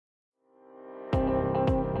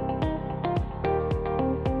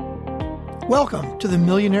Welcome to The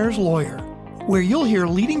Millionaire's Lawyer, where you'll hear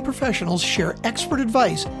leading professionals share expert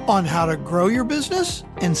advice on how to grow your business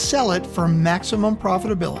and sell it for maximum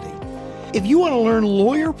profitability. If you want to learn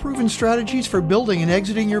lawyer-proven strategies for building and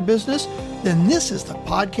exiting your business, then this is the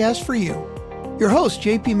podcast for you. Your host,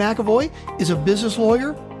 JP McAvoy, is a business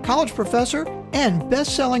lawyer, college professor, and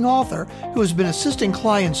best-selling author who has been assisting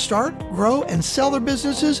clients start, grow, and sell their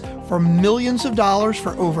businesses for millions of dollars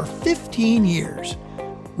for over 15 years.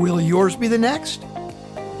 Will yours be the next?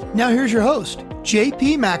 Now here's your host,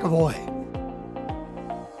 JP McAvoy.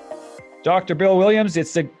 Dr. Bill Williams,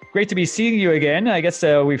 it's great to be seeing you again. I guess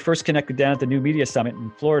we first connected down at the New Media Summit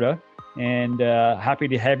in Florida, and happy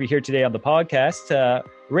to have you here today on the podcast. A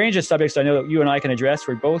range of subjects I know that you and I can address.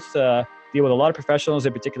 We both deal with a lot of professionals,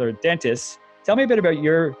 in particular dentists. Tell me a bit about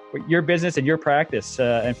your business and your practice,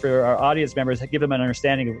 and for our audience members, give them an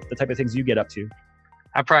understanding of the type of things you get up to.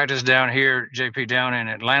 I practice down here, JP, down in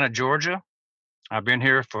Atlanta, Georgia. I've been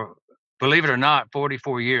here for, believe it or not,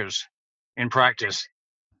 44 years in practice.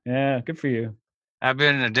 Yeah, good for you. I've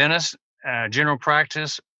been a dentist, general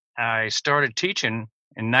practice. I started teaching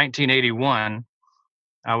in 1981.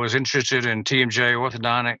 I was interested in TMJ,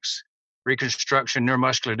 orthodontics, reconstruction,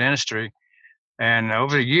 neuromuscular dentistry. And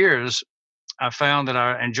over the years, I found that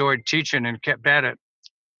I enjoyed teaching and kept at it.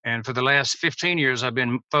 And for the last 15 years, I've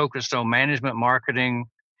been focused on management, marketing,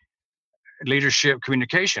 leadership,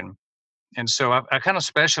 communication. And so I kind of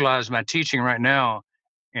specialize my teaching right now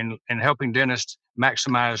in helping dentists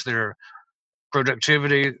maximize their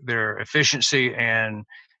productivity, their efficiency, and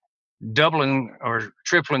doubling or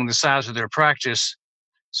tripling the size of their practice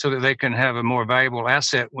so that they can have a more valuable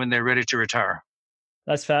asset when they're ready to retire.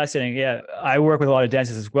 That's fascinating. Yeah, I work with a lot of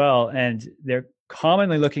dentists as well, and they're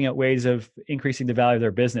commonly looking at ways of increasing the value of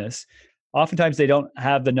their business. Oftentimes, they don't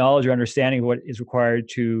have the knowledge or understanding of what is required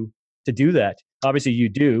to do that. Obviously, you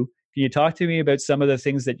do. Can you talk to me about some of the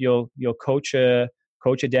things that you'll coach a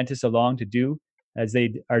dentist along to do as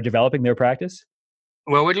they are developing their practice?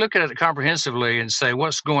 Well, we look at it comprehensively and say,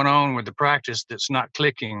 what's going on with the practice that's not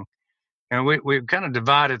clicking? And we've kind of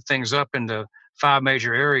divided things up into 5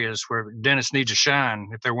 major areas where dentists need to shine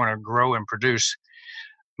if they want to grow and produce.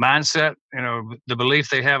 Mindset, the belief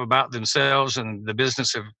they have about themselves and the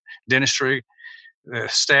business of dentistry, the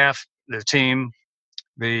staff, the team,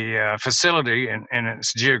 the facility and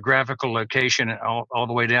its geographical location, all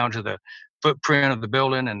the way down to the footprint of the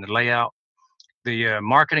building and the layout, the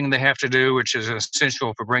marketing they have to do, which is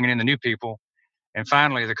essential for bringing in the new people, and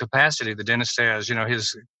finally, the capacity the dentist has,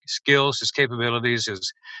 his skills, his capabilities,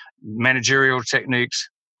 his managerial techniques.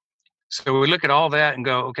 So we look at all that and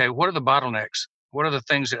go, okay, what are the bottlenecks? What are the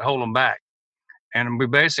things that hold them back? And we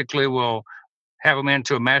basically will have them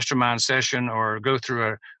into a mastermind session or go through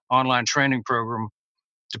an online training program,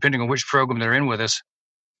 depending on which program they're in with us.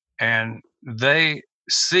 And they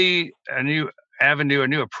see a new avenue, a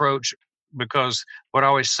new approach, because what I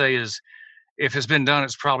always say is, if it's been done,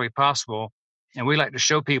 it's probably possible. And we like to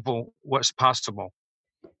show people what's possible.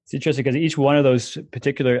 It's interesting because each one of those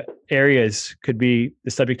particular areas could be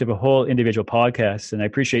the subject of a whole individual podcast. And I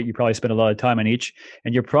appreciate you probably spend a lot of time on each.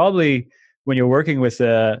 And you're probably, when you're working with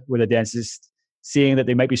a dentist, seeing that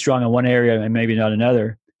they might be strong in one area and maybe not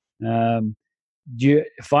another. Do you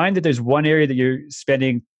find that there's one area that you're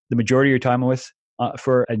spending the majority of your time with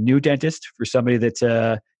for a new dentist, for somebody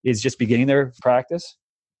that is just beginning their practice?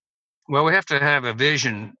 Well, we have to have a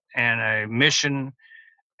vision and a mission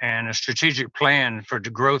and a strategic plan for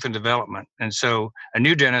growth and development. And so a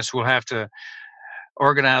new dentist will have to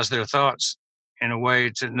organize their thoughts in a way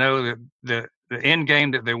to know that the end game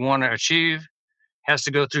that they want to achieve has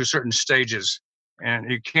to go through certain stages, and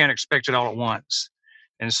you can't expect it all at once.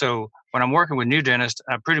 And so when I'm working with new dentists,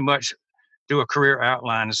 I pretty much do a career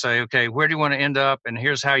outline and say, okay, where do you want to end up? And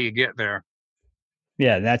here's how you get there.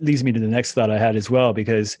 Yeah, that leads me to the next thought I had as well,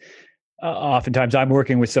 because oftentimes I'm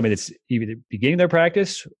working with somebody that's either beginning their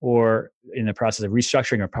practice or in the process of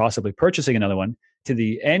restructuring or possibly purchasing another one, to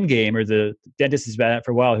the end game, or the dentist has been at it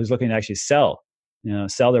for a while who's looking to actually sell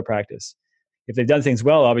their practice. If they've done things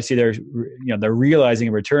well, obviously they're realizing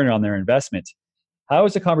a return on their investment. How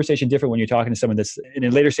is the conversation different when you're talking to someone that's in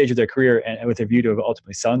a later stage of their career and with a view to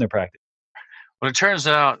ultimately selling their practice? Well, it turns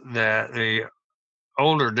out that the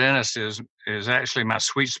older dentist is actually my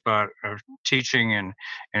sweet spot of teaching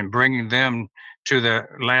and bringing them to the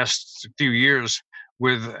last few years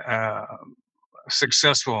with a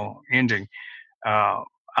successful ending. I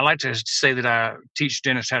like to say that I teach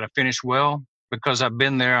dentists how to finish well, because I've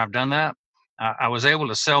been there, I've done that. I was able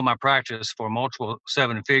to sell my practice for multiple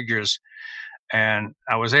 7 figures, and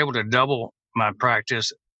I was able to double my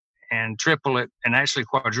practice and triple it and actually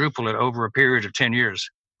quadruple it over a period of 10 years.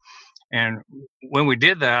 And when we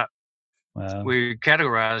did that, Wow. we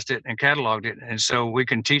categorized it and cataloged it. And so we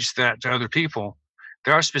can teach that to other people.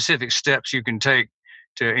 There are specific steps you can take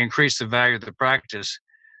to increase the value of the practice.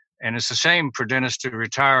 And it's a shame for dentists to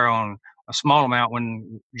retire on a small amount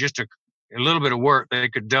when just a little bit of work, they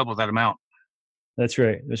could double that amount. That's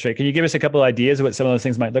right. That's right. Can you give us a couple of ideas of what some of those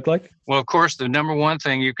things might look like? Well, of course, the number one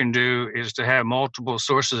thing you can do is to have multiple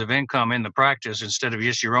sources of income in the practice instead of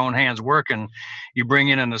just your own hands working. You bring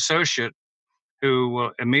in an associate who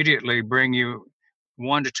will immediately bring you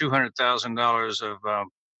 $100,000 to $200,000 of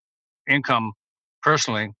income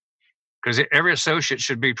personally, because every associate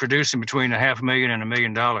should be producing between $500,000 and $1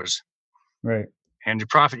 million. Right. And the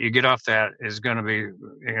profit you get off that is going to be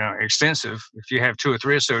extensive if you have 2 or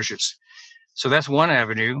 3 associates. So that's one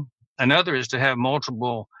avenue. Another is to have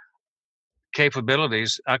multiple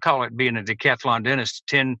capabilities. I call it being a decathlon dentist,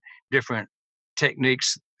 10 different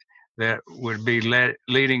techniques that would be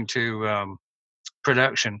leading to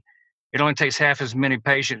production. It only takes half as many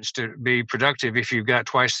patients to be productive if you've got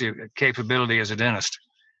twice the capability as a dentist.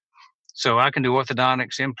 So I can do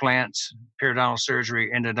orthodontics, implants, periodontal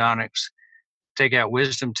surgery, endodontics, take out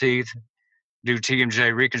wisdom teeth, do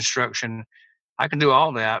TMJ reconstruction. I can do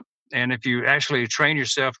all that. And if you actually train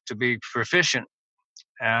yourself to be proficient,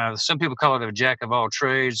 some people call it a jack of all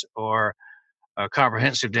trades or a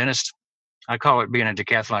comprehensive dentist. I call it being a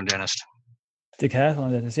decathlon dentist.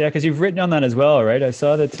 Decathlon dentist. Yeah, because you've written on that as well, right? I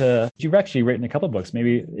saw that you've actually written a couple of books.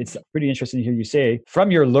 Maybe it's pretty interesting to hear you say from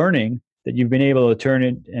your learning that you've been able to turn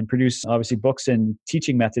it and produce obviously books and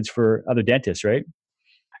teaching methods for other dentists, right?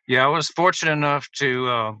 Yeah, I was fortunate enough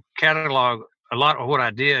to catalog a lot of what I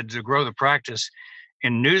did to grow the practice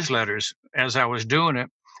in newsletters as I was doing it.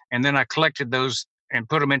 And then I collected those and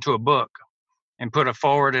put them into a book and put a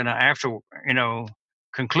forward and an after,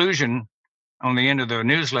 conclusion on the end of the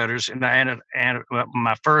newsletters. And I added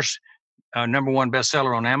my first number one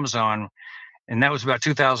bestseller on Amazon. And that was about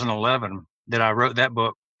 2011 that I wrote that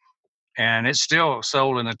book. And it's still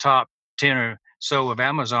sold in the top 10 or so of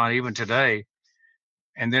Amazon even today.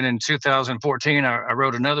 And then in 2014, I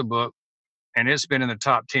wrote another book, and it's been in the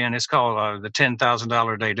top 10. It's called The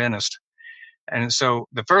 $10,000 a Day Dentist. And so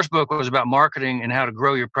the first book was about marketing and how to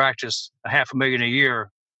grow your practice $500,000 a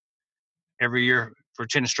year, every year for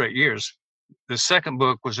 10 straight years. The second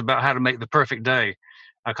book was about how to make the perfect day.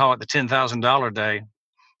 I call it the $10,000 day.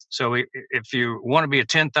 So if you want to be a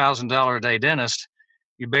 $10,000 a day dentist,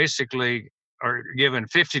 you basically are given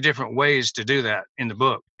 50 different ways to do that in the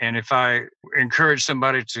book. And if I encourage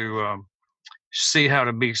somebody to see how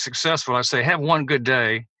to be successful, I say, have one good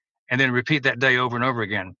day and then repeat that day over and over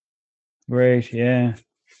again. Right. Yeah.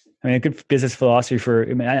 I mean, a good business philosophy for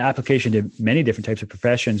application to many different types of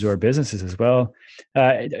professions or businesses as well.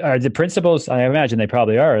 Are the principles, I imagine they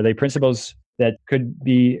probably are they principles that could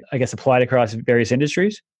be, I guess, applied across various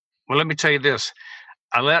industries? Well, let me tell you this.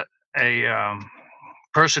 I let a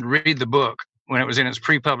person read the book when it was in its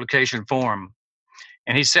pre-publication form.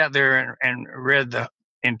 And he sat there and read the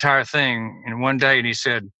entire thing in one day. And he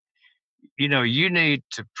said, you need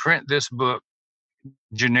to print this book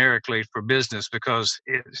generically for business, because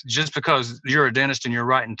it's just because you're a dentist and you're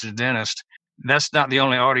writing to the dentist, that's not the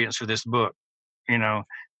only audience for this book,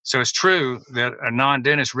 So it's true that a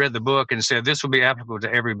non-dentist read the book and said, this will be applicable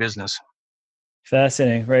to every business.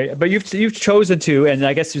 Fascinating, right? But you've chosen to, and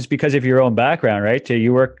I guess it's because of your own background, right?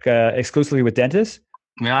 You work exclusively with dentists?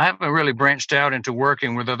 I haven't really branched out into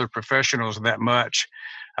working with other professionals that much.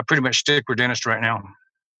 I pretty much stick with dentists right now.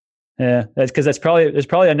 Yeah, that's because there's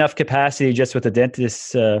probably enough capacity just with the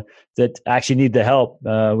dentists that actually need the help.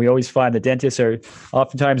 We always find the dentists are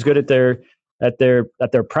oftentimes good at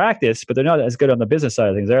their practice, but they're not as good on the business side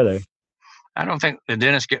of things, are they? I don't think the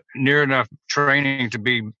dentists get near enough training to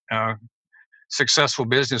be successful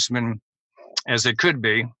businessmen as they could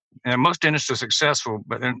be. And most dentists are successful,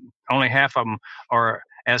 but then only half of them are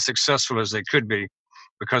as successful as they could be,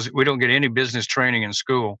 because we don't get any business training in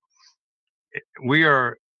school. We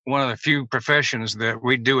are one of the few professions that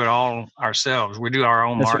we do it all ourselves. We do our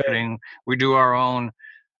own marketing. Right. We do our own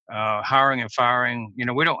hiring and firing.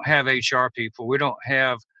 We don't have HR people. We don't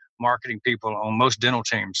have marketing people on most dental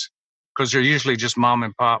teams, because they're usually just mom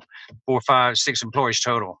and pop, 4, 5, 6 employees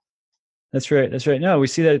total. That's right. That's right. No, we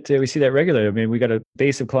see that. We see that regularly. I mean, we got a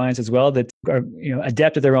base of clients as well that are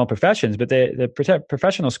adept at their own professions, but the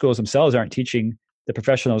professional schools themselves aren't teaching the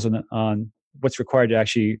professionals on what's required to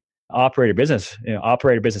actually operate a business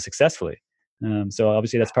successfully. So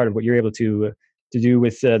obviously, that's part of what you're able to do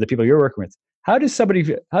with the people you're working with. How does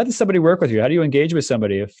somebody work with you? How do you engage with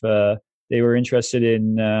somebody if they were interested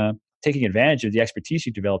in taking advantage of the expertise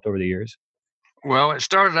you've developed over the years? Well, it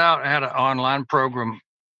started out, I had an online program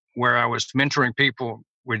where I was mentoring people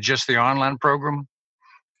with just the online program.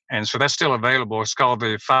 And so that's still available. It's called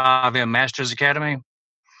the 5M Masters Academy.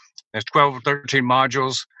 There's 12 or 13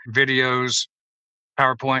 modules, videos,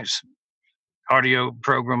 PowerPoints, audio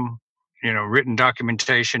program, written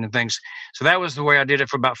documentation and things. So that was the way I did it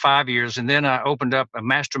for about 5 years. And then I opened up a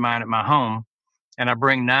mastermind at my home, and I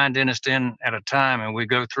bring 9 dentists in at a time, and we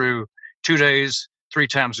go through 2 days, 3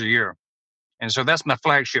 times a year. And so that's my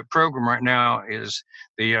flagship program right now, is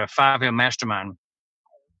the 5M Mastermind.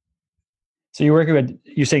 So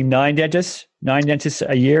you're saying 9 dentists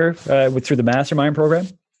a year through the mastermind program?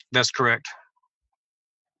 That's correct.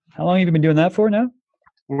 How long have you been doing that for now?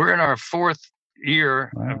 We're in our 4th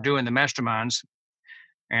year of doing the masterminds,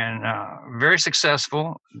 and very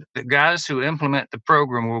successful. The guys who implement the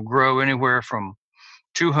program will grow anywhere from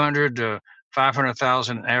 200 to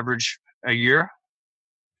 500,000 average a year.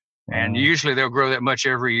 Wow. And usually they'll grow that much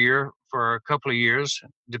every year for a couple of years,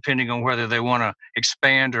 depending on whether they want to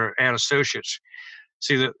expand or add associates.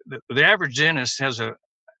 See, the average dentist has a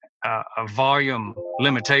volume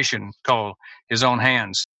limitation called his own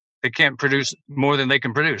hands. They can't produce more than they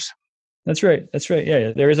can produce. That's right.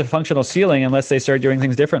 Yeah, there is a functional ceiling unless they start doing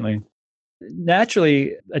things differently.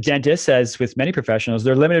 Naturally, a dentist, as with many professionals,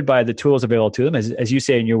 they're limited by the tools available to them. As you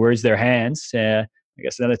say in your words, their hands. I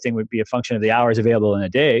guess another thing would be a function of the hours available in a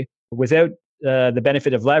day. Without the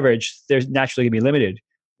benefit of leverage, they're naturally going to be limited.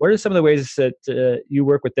 What are some of the ways that you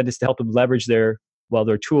work with dentists to help them leverage their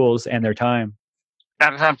tools and their time?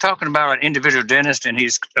 I'm talking about an individual dentist, and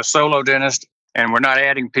he's a solo dentist, and we're not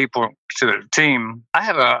adding people to the team. I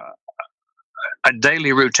have a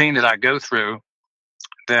daily routine that I go through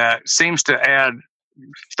that seems to add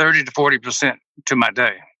 30 to 40% to my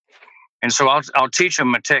day. And so I'll teach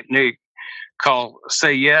them a technique called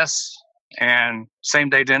Say Yes and Same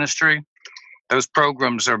Day Dentistry. Those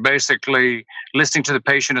programs are basically listening to the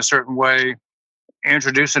patient a certain way,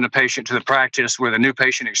 introducing the patient to the practice with a new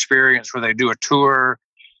patient experience where they do a tour.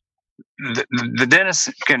 The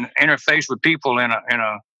dentist can interface with people in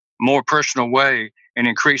a more personal way and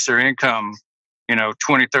increase their income,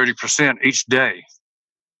 20, 30% each day.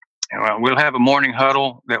 We'll have a morning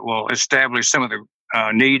huddle that will establish some of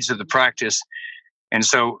the needs of the practice. And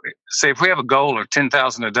so, say if we have a goal of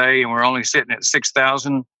 10,000 a day and we're only sitting at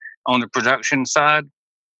 6,000 on the production side,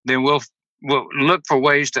 then we'll look for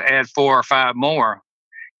ways to add 4 or 5 more.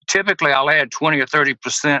 Typically, I'll add 20 or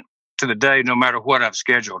 30% to the day, no matter what I've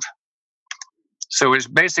scheduled. So it's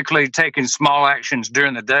basically taking small actions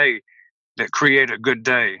during the day that create a good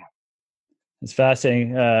day. It's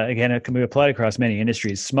fascinating. Again, it can be applied across many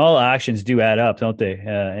industries. Small actions do add up, don't they?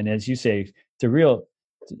 And as you say, to real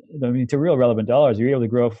relevant dollars, you're able to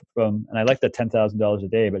grow from, and I like that $10,000 a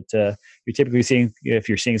day, but you're typically seeing, if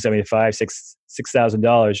you're seeing somebody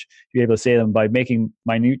 $6,000, you're able to say to them by making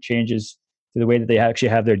minute changes to the way that they actually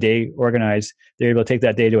have their day organized, they're able to take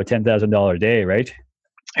that day to a $10,000 a day, right?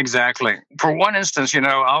 Exactly. For one instance,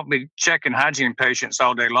 I'll be checking hygiene patients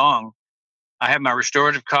all day long. I have my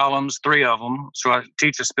restorative columns, 3 of them. So I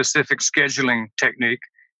teach a specific scheduling technique.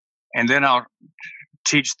 And then I'll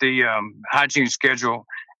teach the hygiene schedule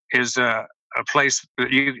is a place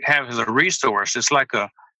that you have as a resource. It's like a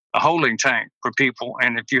holding tank for people.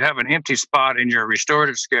 And if you have an empty spot in your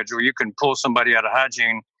restorative schedule, you can pull somebody out of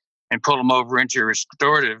hygiene and pull them over into your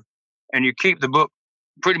restorative. And you keep the book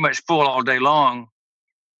pretty much full all day long.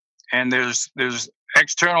 And there's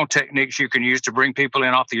external techniques you can use to bring people in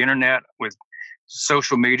off the internet with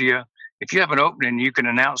social media. If you have an opening, you can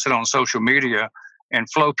announce it on social media and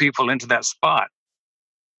flow people into that spot.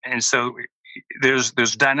 And so there's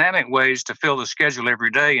dynamic ways to fill the schedule every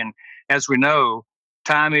day. And as we know,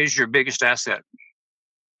 time is your biggest asset.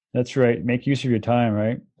 That's right. Make use of your time,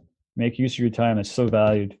 right? Make use of your time. It's so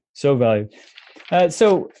valued. So valued.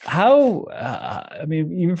 So how,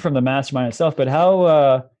 even from the mastermind itself, but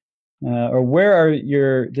how, or where are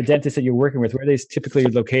the dentists that you're working with? Where are they typically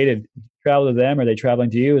located? Travel to them? Are they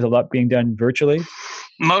traveling to you? Is a lot being done virtually?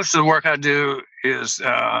 Most of the work I do is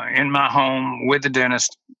in my home with the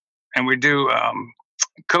dentist, and we do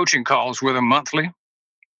coaching calls with them monthly,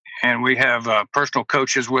 and we have personal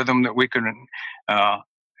coaches with them that we can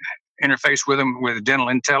interface with them with Dental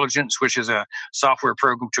Intelligence, which is a software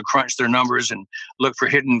program to crunch their numbers and look for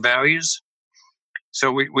hidden values.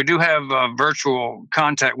 So we do have virtual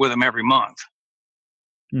contact with them every month.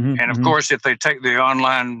 Mm-hmm, and of course, if they take the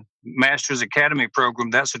online Masters Academy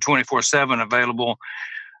program, that's a 24/7 available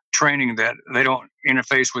training that they don't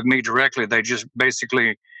interface with me directly. They just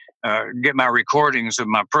basically get my recordings of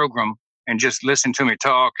my program and just listen to me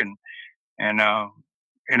talk. And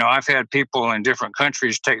I've had people in different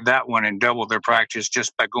countries take that one and double their practice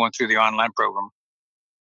just by going through the online program.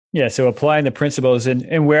 Yeah, so applying the principles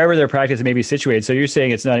and wherever their practice may be situated. So you're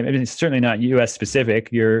saying it's not, I mean, it's certainly not U.S. specific.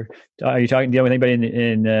 Are you dealing with anybody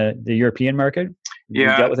in the European market?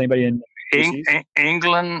 Yeah, you dealt with anybody in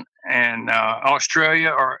England and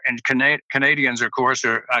Australia, and Canadians, of course.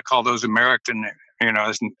 I call those American.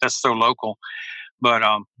 That's so local. But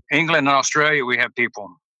England and Australia, we have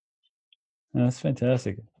people. That's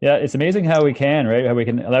fantastic. Yeah, it's amazing how we can, right? How we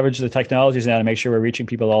can leverage the technologies now to make sure we're reaching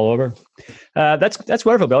people all over. That's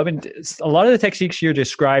wonderful, Bill. I mean, a lot of the techniques you're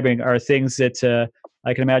describing are things that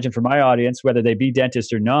I can imagine for my audience, whether they be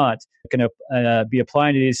dentists or not, can be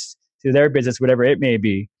applying to their business, whatever it may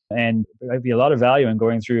be. And there'd be a lot of value in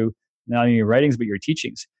going through not only your writings, but your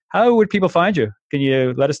teachings. How would people find you? Can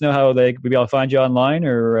you let us know how they would be able to find you online,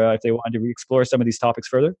 or if they wanted to explore some of these topics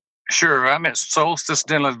further? Sure. I'm at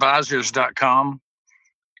solsticeDentalAdvisors.com,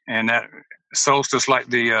 and that solstice like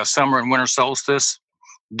the summer and winter solstice.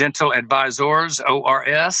 Dental Advisors,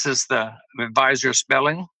 ORS, is the advisor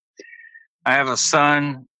spelling. I have a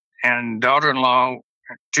son and daughter-in-law,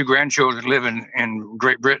 2 grandchildren live in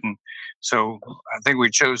Great Britain. So I think we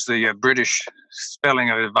chose the British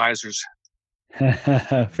spelling of advisors.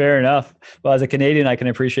 Fair enough. Well, as a Canadian, I can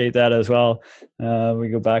appreciate that as well. We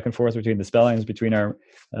go back and forth between the spellings between our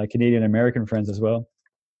Canadian and American friends as well.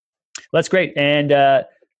 That's great. And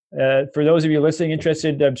for those of you listening,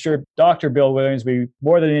 interested, I'm sure Dr. Bill Williams will be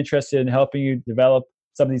more than interested in helping you develop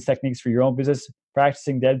some of these techniques for your own business.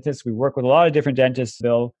 Practicing dentists, we work with a lot of different dentists,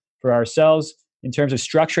 Bill, for ourselves in terms of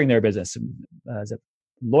structuring their business. As a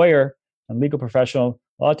lawyer and legal professional,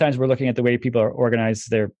 a lot of times we're looking at the way people are organized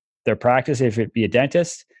their practice, if it be a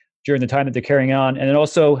dentist, during the time that they're carrying on, and then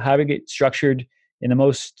also having it structured in the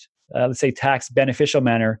most, let's say, tax beneficial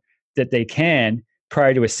manner that they can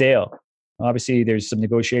prior to a sale. Obviously, there's some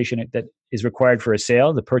negotiation that is required for a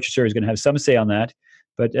sale. The purchaser is going to have some say on that.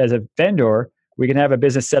 But as a vendor, we can have a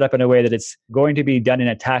business set up in a way that it's going to be done in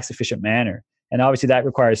a tax efficient manner. And obviously that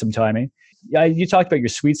requires some timing. Yeah, you talked about your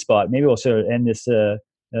sweet spot. Maybe we'll sort of end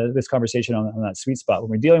this conversation on that sweet spot. When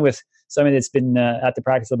we're dealing with somebody that's been at the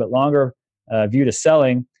practice a little bit longer, viewed as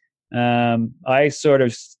selling, I sort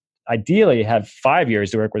of ideally have 5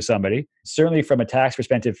 years to work with somebody. Certainly from a tax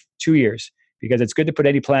perspective, 2 years, because it's good to put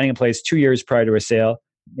any planning in place 2 years prior to a sale.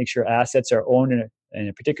 Make sure assets are owned in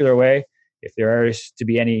a particular way. If there is to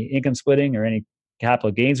be any income splitting or any capital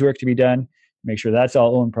gains work to be done, make sure that's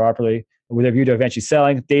all owned properly with a view to eventually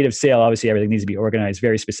selling. Date of sale, obviously everything needs to be organized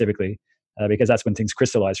very specifically because that's when things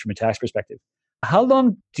crystallize from a tax perspective. How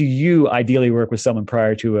long do you ideally work with someone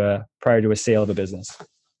prior to a sale of a business?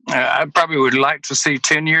 I probably would like to see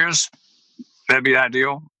 10 years. That'd be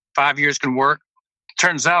ideal. 5 years can work.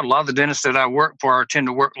 Turns out a lot of the dentists that I work for tend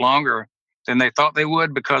to work longer than they thought they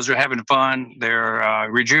would because they're having fun. They're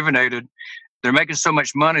rejuvenated. They're making so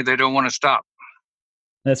much money, they don't want to stop.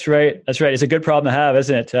 That's right. That's right. It's a good problem to have,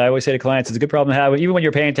 isn't it? I always say to clients, it's a good problem to have. Even when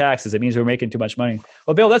you're paying taxes, it means we're making too much money.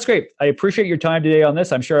 Well, Bill, that's great. I appreciate your time today on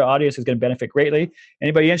this. I'm sure our audience is going to benefit greatly.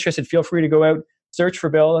 Anybody interested, feel free to go out, search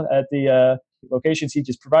for Bill at the locations he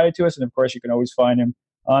just provided to us. And of course, you can always find him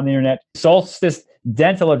on the internet,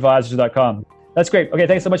 solsticeDentalAdvisors.com. That's great. Okay,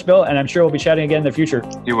 thanks so much, Bill. And I'm sure we'll be chatting again in the future.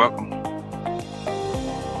 You're welcome.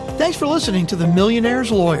 Thanks for listening to The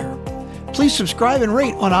Millionaire's Lawyer. Please subscribe and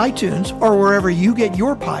rate on iTunes or wherever you get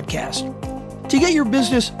your podcast. To get your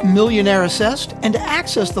business millionaire assessed and to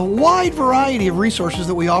access the wide variety of resources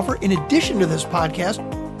that we offer in addition to this podcast,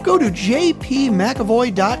 go to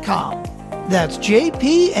jpmcavoy.com. That's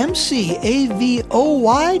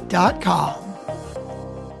jpmcavoy.com.